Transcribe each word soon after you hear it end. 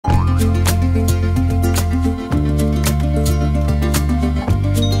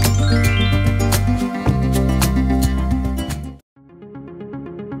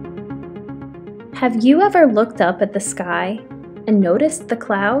Have you ever looked up at the sky and noticed the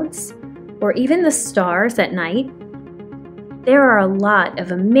clouds or even the stars at night? There are a lot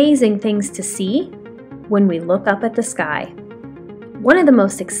of amazing things to see when we look up at the sky. One of the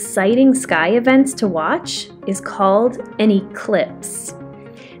most exciting sky events to watch is called an eclipse.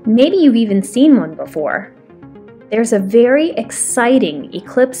 Maybe you've even seen one before. There's a very exciting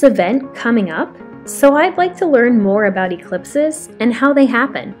eclipse event coming up, so I'd like to learn more about eclipses and how they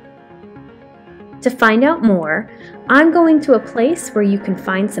happen. To find out more, I'm going to a place where you can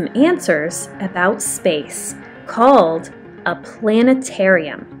find some answers about space, called a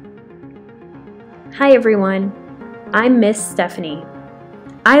planetarium. Hi everyone, I'm Miss Stephanie.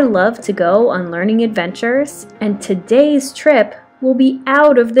 I love to go on learning adventures, and today's trip will be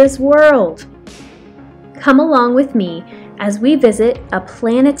out of this world. Come along with me as we visit a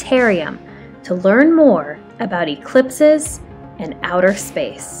planetarium to learn more about eclipses and outer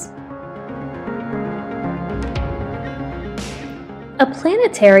space. A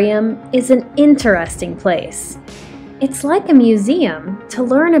planetarium is an interesting place. It's like a museum to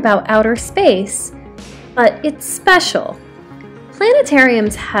learn about outer space, but it's special.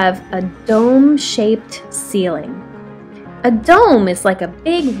 Planetariums have a dome-shaped ceiling. A dome is like a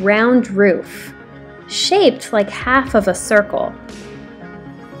big round roof, shaped like half of a circle.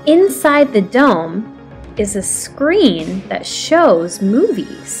 Inside the dome is a screen that shows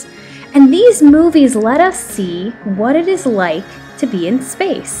movies, and these movies let us see what it is like to be in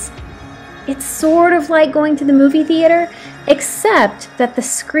space. It's sort of like going to the movie theater, except that the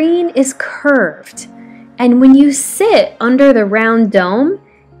screen is curved, and when you sit under the round dome,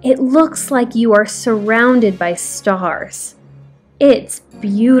 it looks like you are surrounded by stars. It's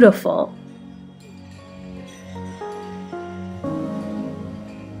beautiful.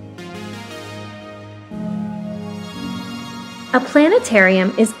 A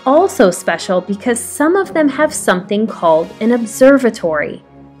planetarium is also special because some of them have something called an observatory.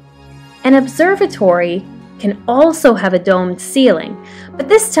 An observatory can also have a domed ceiling, but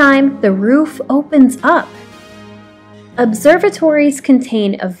this time the roof opens up. Observatories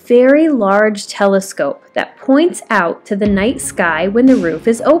contain a very large telescope that points out to the night sky when the roof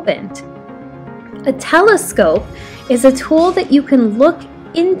is opened. A telescope is a tool that you can look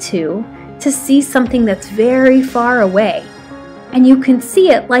into to see something that's very far away, and you can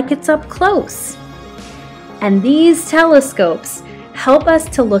see it like it's up close. And these telescopes help us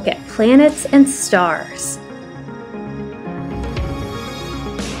to look at planets and stars.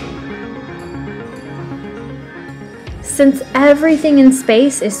 Since everything in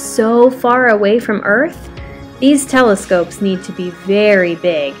space is so far away from Earth, these telescopes need to be very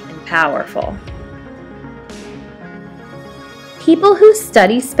big and powerful. People who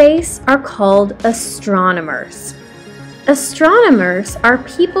study space are called astronomers. Astronomers are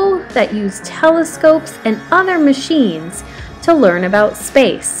people that use telescopes and other machines to learn about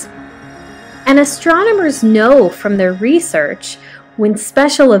space. And astronomers know from their research when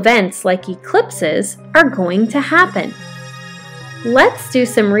special events like eclipses are going to happen. Let's do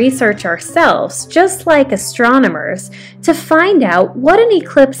some research ourselves, just like astronomers, to find out what an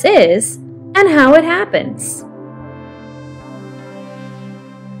eclipse is and how it happens.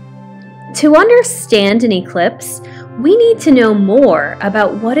 To understand an eclipse, we need to know more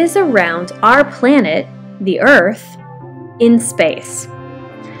about what is around our planet, the Earth, in space.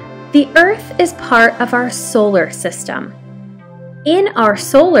 The Earth is part of our solar system. In our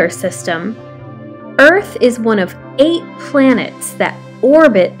solar system, Earth is one of 8 planets that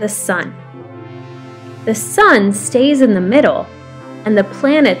orbit the Sun. The Sun stays in the middle, and the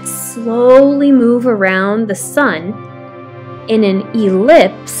planets slowly move around the Sun in an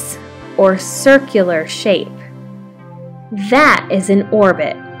ellipse or circular shape. That is an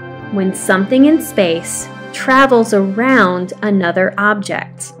orbit, when something in space travels around another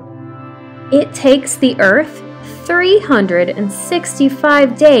object. It takes the Earth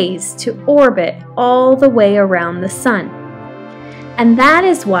 365 days to orbit all the way around the Sun. And that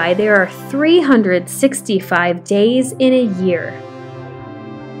is why there are 365 days in a year.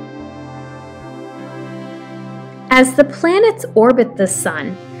 As the planets orbit the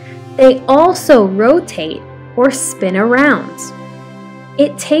Sun, they also rotate or spin around.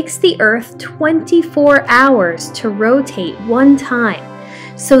 It takes the Earth 24 hours to rotate one time,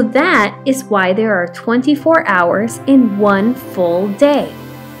 so that is why there are 24 hours in one full day.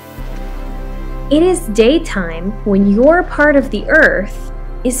 It is daytime when your part of the Earth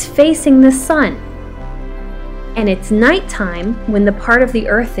is facing the Sun, and it's nighttime when the part of the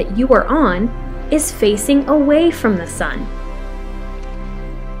Earth that you are on is facing away from the Sun.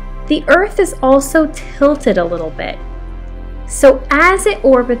 The Earth is also tilted a little bit. So as it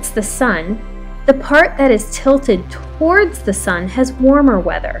orbits the Sun, The part that is tilted towards the sun has warmer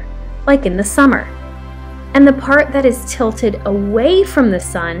weather, like in the summer. And the part that is tilted away from the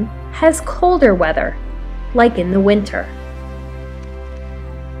sun has colder weather, like in the winter.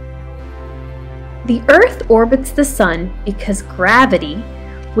 The Earth orbits the sun because gravity,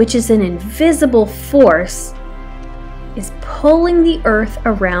 which is an invisible force, is pulling the Earth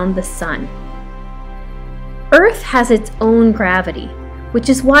around the sun. Earth has its own gravity, which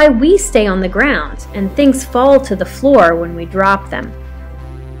is why we stay on the ground and things fall to the floor when we drop them.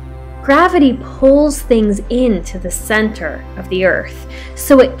 Gravity pulls things into the center of the Earth,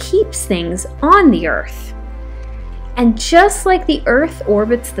 so it keeps things on the Earth. And just like the Earth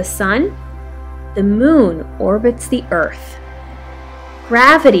orbits the sun, the moon orbits the Earth.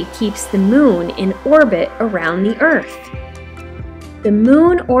 Gravity keeps the moon in orbit around the Earth. The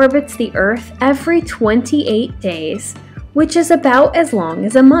moon orbits the Earth every 28 days, which is about as long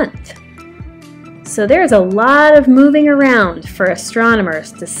as a month. So there's a lot of moving around for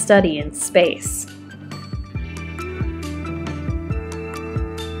astronomers to study in space.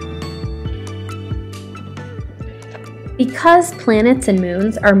 Because planets and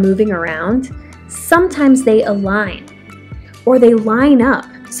moons are moving around, sometimes they align, or they line up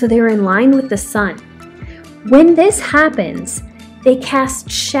so they're in line with the sun. When this happens, they cast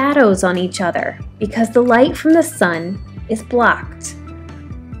shadows on each other because the light from the sun is blocked.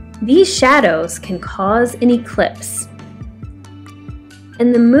 These shadows can cause an eclipse.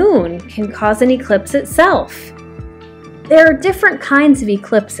 And the moon can cause an eclipse itself. There are different kinds of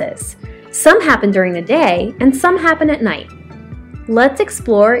eclipses. Some happen during the day and some happen at night. Let's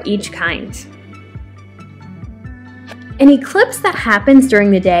explore each kind. An eclipse that happens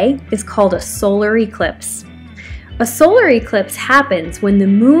during the day is called a solar eclipse. A solar eclipse happens when the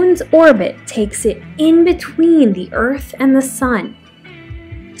moon's orbit takes it in between the Earth and the sun.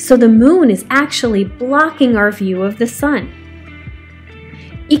 So the moon is actually blocking our view of the sun.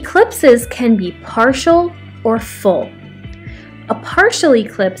 Eclipses can be partial or full. A partial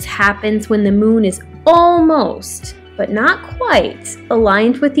eclipse happens when the moon is almost, but not quite,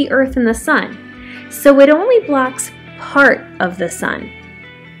 aligned with the Earth and the sun. So it only blocks part of the sun.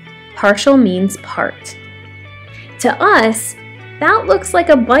 Partial means part. To us, that looks like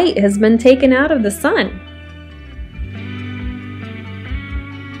a bite has been taken out of the sun.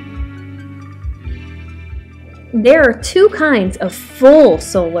 There are two kinds of full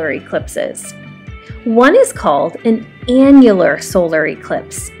solar eclipses. One is called an annular solar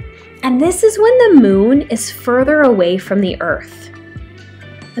eclipse, and this is when the moon is further away from the Earth.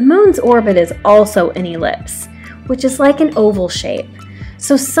 The moon's orbit is also an ellipse, which is like an oval shape.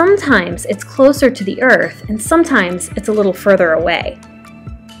 So sometimes it's closer to the Earth and sometimes it's a little further away.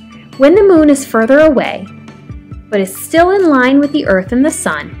 When the moon is further away, but is still in line with the Earth and the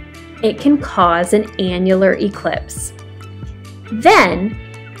sun, it can cause an annular eclipse. Then,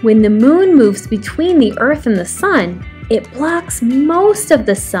 when the moon moves between the Earth and the sun, it blocks most of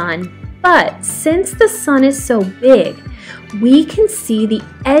the sun, but since the sun is so big, we can see the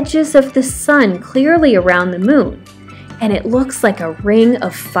edges of the sun clearly around the moon, and it looks like a ring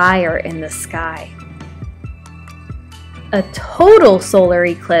of fire in the sky. A total solar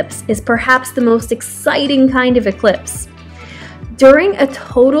eclipse is perhaps the most exciting kind of eclipse. During a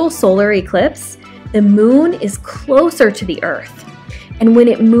total solar eclipse, the moon is closer to the Earth, and when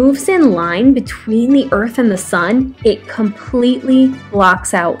it moves in line between the Earth and the sun, it completely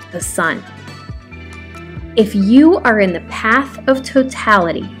blocks out the sun. If you are in the path of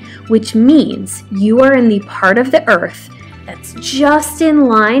totality, which means you are in the part of the Earth that's just in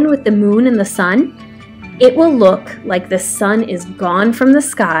line with the moon and the sun, it will look like the sun is gone from the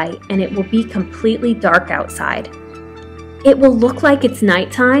sky and it will be completely dark outside. It will look like it's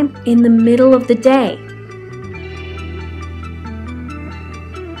nighttime in the middle of the day.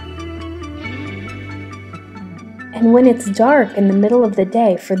 And when it's dark in the middle of the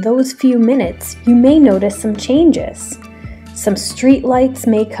day for those few minutes, you may notice some changes. Some street lights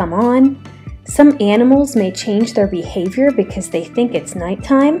may come on. Some animals may change their behavior because they think it's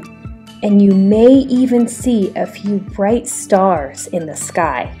nighttime. And you may even see a few bright stars in the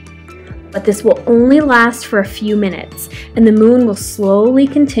sky. But this will only last for a few minutes, and the moon will slowly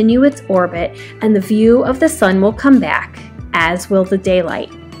continue its orbit, and the view of the sun will come back, as will the daylight.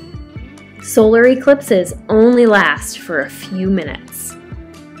 Solar eclipses only last for a few minutes.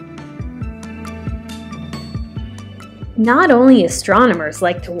 Not only astronomers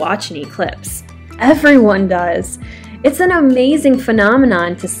like to watch an eclipse, everyone does. It's an amazing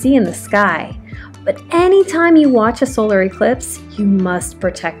phenomenon to see in the sky. But anytime you watch a solar eclipse, you must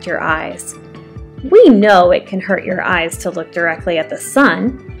protect your eyes. We know it can hurt your eyes to look directly at the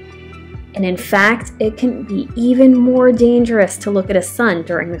sun, And in fact, it can be even more dangerous to look at a sun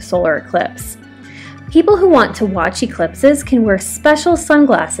during the solar eclipse. People who want to watch eclipses can wear special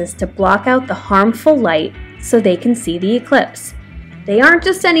sunglasses to block out the harmful light so they can see the eclipse. They aren't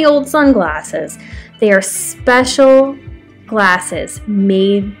just any old sunglasses. They are special glasses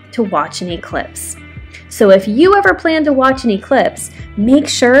made to watch an eclipse. So if you ever plan to watch an eclipse, make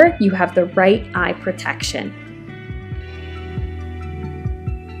sure you have the right eye protection.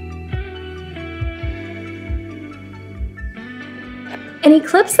 An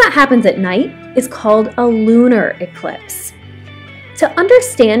eclipse that happens at night is called a lunar eclipse. To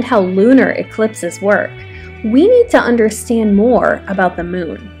understand how lunar eclipses work, we need to understand more about the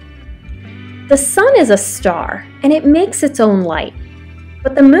moon. The sun is a star, and it makes its own light.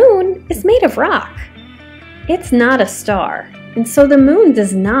 But the moon is made of rock. It's not a star, and so the moon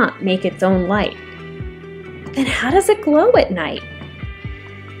does not make its own light. But then how does it glow at night?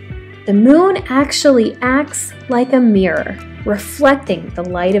 The moon actually acts like a mirror, reflecting the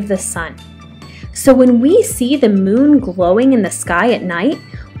light of the sun. So when we see the moon glowing in the sky at night,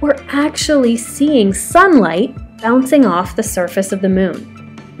 we're actually seeing sunlight bouncing off the surface of the moon.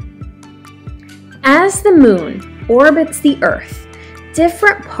 As the moon orbits the Earth,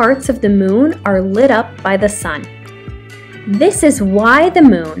 different parts of the moon are lit up by the sun. This is why the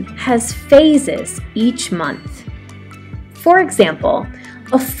moon has phases each month. For example,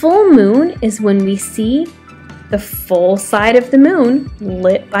 a full moon is when we see the full side of the moon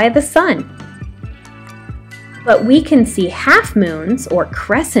lit by the sun. But we can see half moons or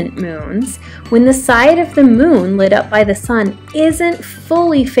crescent moons when the side of the moon lit up by the sun isn't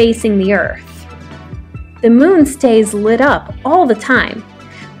fully facing the Earth. The moon stays lit up all the time,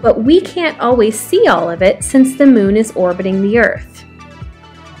 but we can't always see all of it since the moon is orbiting the Earth.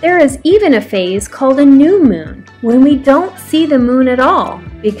 There is even a phase called a new moon when we don't see the moon at all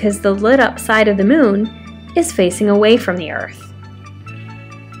because the lit up side of the moon is facing away from the Earth.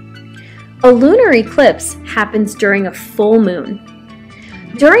 A lunar eclipse happens during a full moon.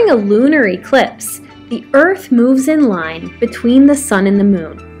 During a lunar eclipse, the Earth moves in line between the sun and the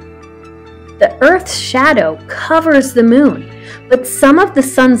moon. The Earth's shadow covers the moon, but some of the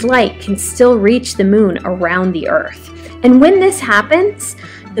sun's light can still reach the moon around the Earth. And when this happens,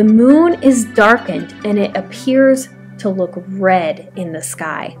 the moon is darkened and it appears to look red in the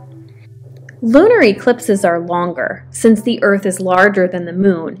sky. Lunar eclipses are longer since the Earth is larger than the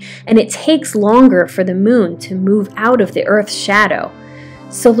moon, and it takes longer for the moon to move out of the Earth's shadow,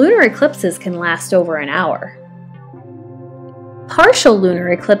 so lunar eclipses can last over an hour. Partial lunar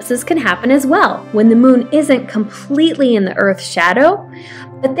eclipses can happen as well when the moon isn't completely in the Earth's shadow,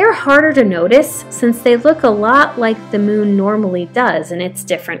 but they're harder to notice since they look a lot like the moon normally does in its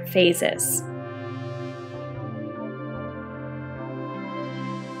different phases.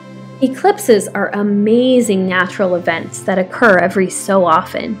 Eclipses are amazing natural events that occur every so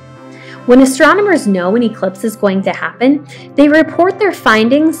often. When astronomers know an eclipse is going to happen, they report their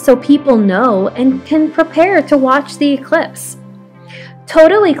findings so people know and can prepare to watch the eclipse.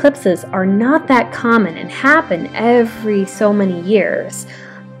 Total eclipses are not that common and happen every so many years,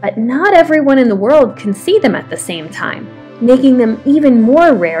 but not everyone in the world can see them at the same time, making them even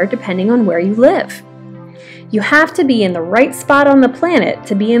more rare depending on where you live. You have to be in the right spot on the planet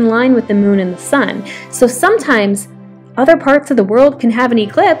to be in line with the moon and the sun, so sometimes other parts of the world can have an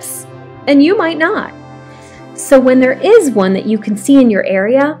eclipse and you might not. So when there is one that you can see in your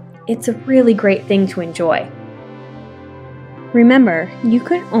area, it's a really great thing to enjoy. Remember, you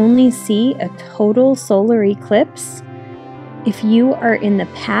can only see a total solar eclipse if you are in the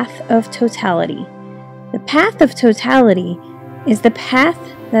path of totality. The path of totality is the path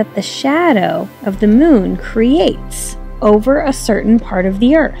that the shadow of the moon creates over a certain part of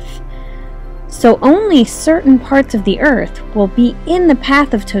the Earth. So only certain parts of the Earth will be in the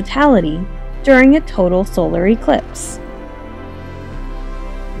path of totality during a total solar eclipse.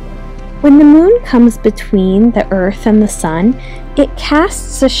 When the moon comes between the Earth and the sun, it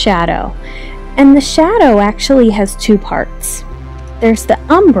casts a shadow, and the shadow actually has two parts. There's the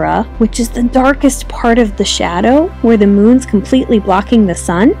umbra, which is the darkest part of the shadow, where the moon's completely blocking the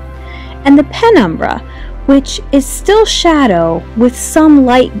sun, and the penumbra, which is still shadow with some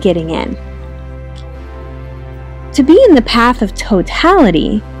light getting in. To be in the path of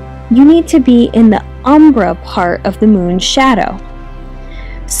totality, you need to be in the umbra part of the moon's shadow.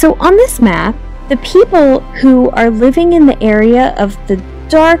 So on this map, the people who are living in the area of the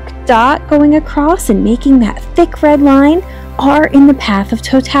dark dot going across and making that thick red line are in the path of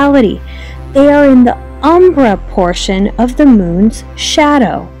totality. They are in the umbra portion of the moon's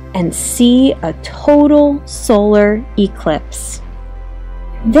shadow and see a total solar eclipse.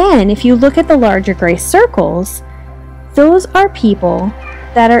 Then, if you look at the larger gray circles, those are people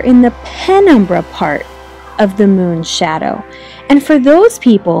that are in the penumbra part of the moon's shadow. And for those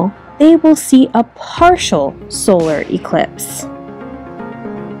people, they will see a partial solar eclipse.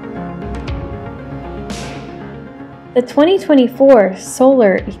 The 2024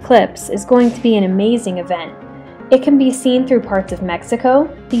 solar eclipse is going to be an amazing event. It can be seen through parts of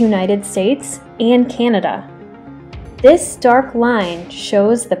Mexico, the United States, and Canada. This dark line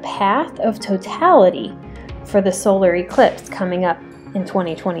shows the path of totality for the solar eclipse coming up in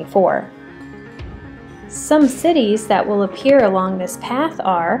 2024. Some cities that will appear along this path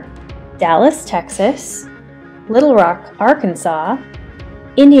are Dallas, Texas, Little Rock, Arkansas,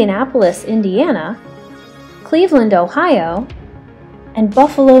 Indianapolis, Indiana, Cleveland, Ohio, and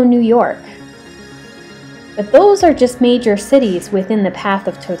Buffalo, New York. But those are just major cities within the path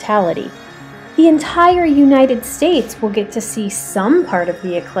of totality. The entire United States will get to see some part of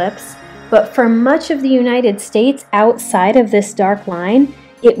the eclipse, but for much of the United States outside of this dark line,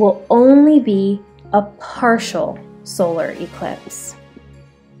 it will only be a partial solar eclipse.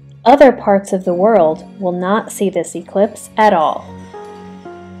 Other parts of the world will not see this eclipse at all.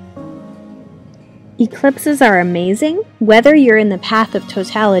 Eclipses are amazing, whether you're in the path of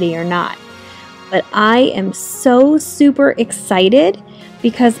totality or not. But I am so super excited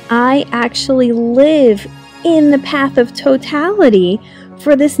because I actually live in the path of totality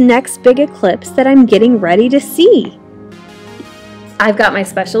for this next big eclipse that I'm getting ready to see. I've got my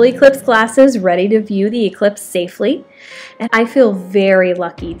special eclipse glasses ready to view the eclipse safely, and I feel very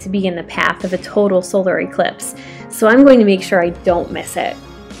lucky to be in the path of a total solar eclipse, so I'm going to make sure I don't miss it.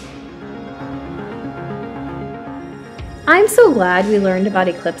 I'm so glad we learned about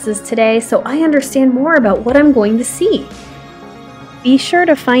eclipses today so I understand more about what I'm going to see. Be sure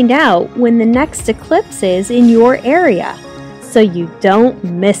to find out when the next eclipse is in your area so you don't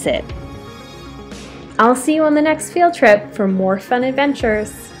miss it. I'll see you on the next field trip for more fun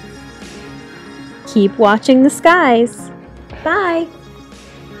adventures. Keep watching the skies. Bye!